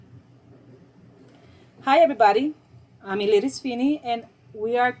Hi everybody, I'm Iliris Fini and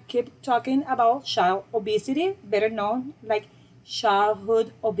we are keep talking about child obesity, better known like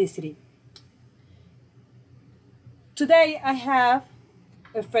childhood obesity. Today I have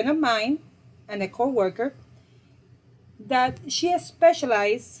a friend of mine and a co-worker that she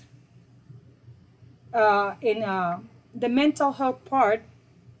specializes in the mental health part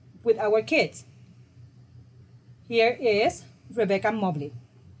with our kids. Here is Rebecca Mobley.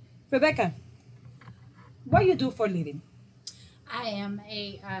 Rebecca, what you do for a living? I am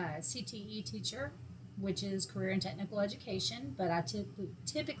a CTE teacher, which is career and technical education, but I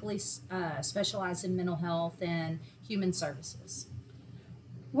typically specialize in mental health and human services.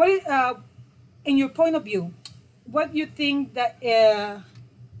 What is, in your point of view, what you think that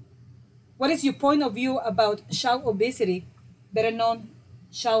what is your point of view about child obesity, better known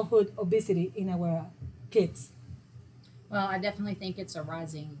childhood obesity in our kids? Well, I definitely think it's a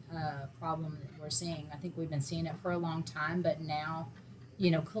rising problem that we're seeing. I think we've been seeing it for a long time, but now,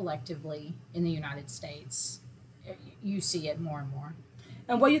 collectively in the United States, you see it more and more.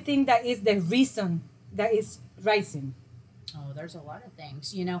 And what you think that is the reason that is rising? Oh, there's a lot of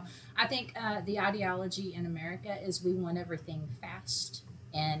things. I think the ideology in America is we want everything fast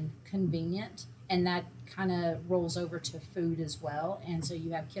and convenient, and that kind of rolls over to food as well. And so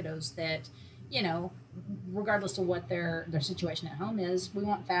you have kiddos that, you know, regardless of what their situation at home is, we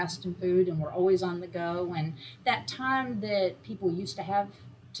want fast and food, and we're always on the go. And that time that people used to have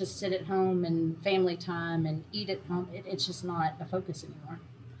to sit at home and family time and eat at home, it's just not a focus anymore.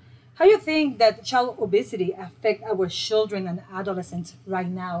 How you think that child obesity affect our children and adolescents right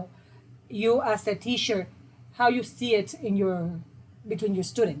now? You as a teacher, how you see it in your between your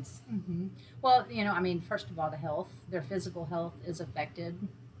students? Well, I mean, first of all, their physical health is affected,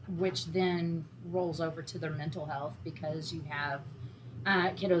 which then rolls over to their mental health because you have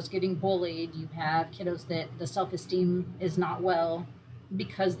kiddos getting bullied. You have kiddos that the self esteem is not well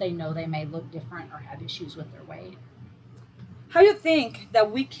because they know they may look different or have issues with their weight. How you think that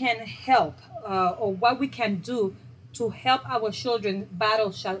we can help or what we can do to help our children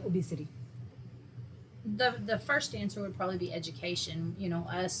battle child obesity? The first answer would probably be education.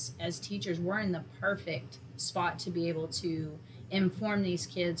 Us as teachers, we're in the perfect spot to be able to inform these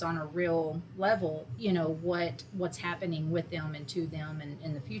kids on a real level, what's happening with them and to them and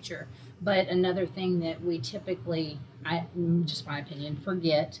in the future. But another thing that we typically, just my opinion,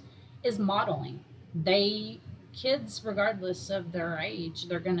 forget is modeling. They Kids, regardless of their age,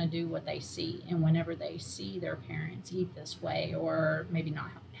 they're going to do what they see, and whenever they see their parents eat this way or maybe not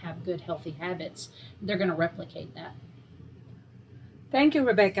have good healthy habits, they're going to replicate that. Thank you,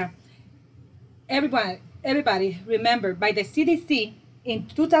 Rebecca. Everybody, remember by the CDC in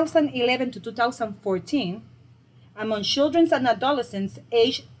 2011 to 2014, among children and adolescents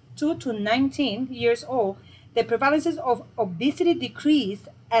aged 2 to 19 years old, the prevalence of obesity decreased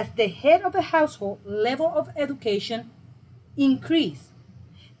as the head of the household level of education increased.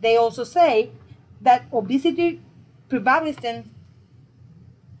 They also say that obesity prevalence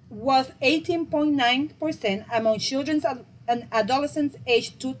was 18.9% among children and adolescents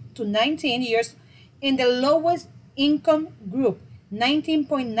aged 2 to 19 years in the lowest income group,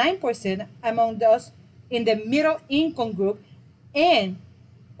 19.9% among those in the middle income group, and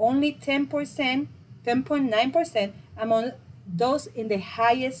only 10%, 10.9% among those in the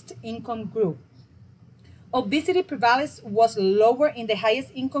highest income group. Obesity prevalence was lower in the highest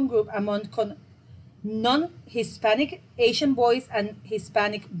income group among non Hispanic Asian boys and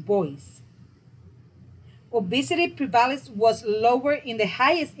Hispanic boys. Obesity prevalence was lower in the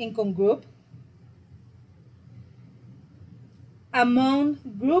highest income group among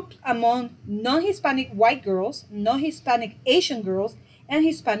non-Hispanic white girls, non-Hispanic Asian girls, and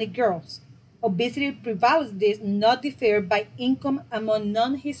Hispanic girls. Obesity prevalence did not differ by income among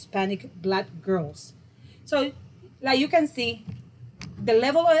non-Hispanic black girls. So, like you can see, the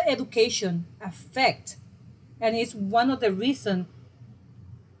level of education affect, and it's one of the reasons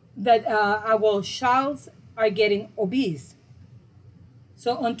that our childs are getting obese.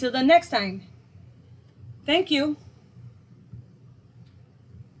 So until the next time, thank you.